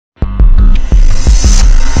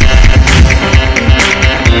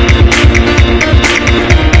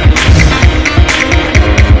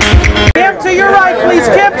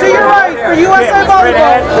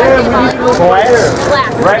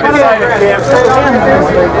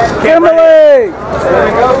Kimberly!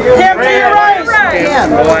 Kim, to your right!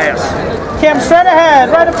 Kim, straight ahead,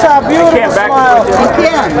 right up top, beautiful smile.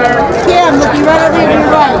 Kim, looking right over to your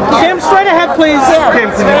right. Kim, straight ahead, please. Kim,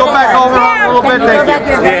 can you go back over a little bit? Thank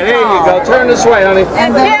you. Yeah, there you go. Turn this way, honey.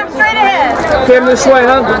 And Kim, straight ahead. Kim, this way,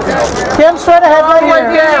 huh? Kim, straight ahead, right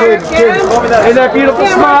here. Kim. Isn't that beautiful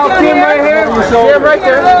smile? Kim, right here. Kim, right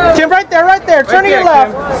there. Kim, right there. Turn to your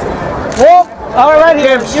left. Whoa. All right,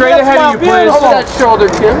 here. Kim, straight ahead of you, please. Hold that shoulder,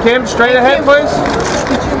 Kim. Kim, straight ahead, please.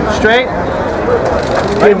 Straight.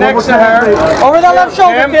 Right next to her. Over that left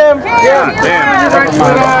shoulder, Kim. Kim,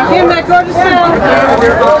 that gorgeous smile.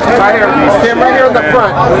 Right here. Kim, right here in the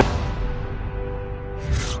front.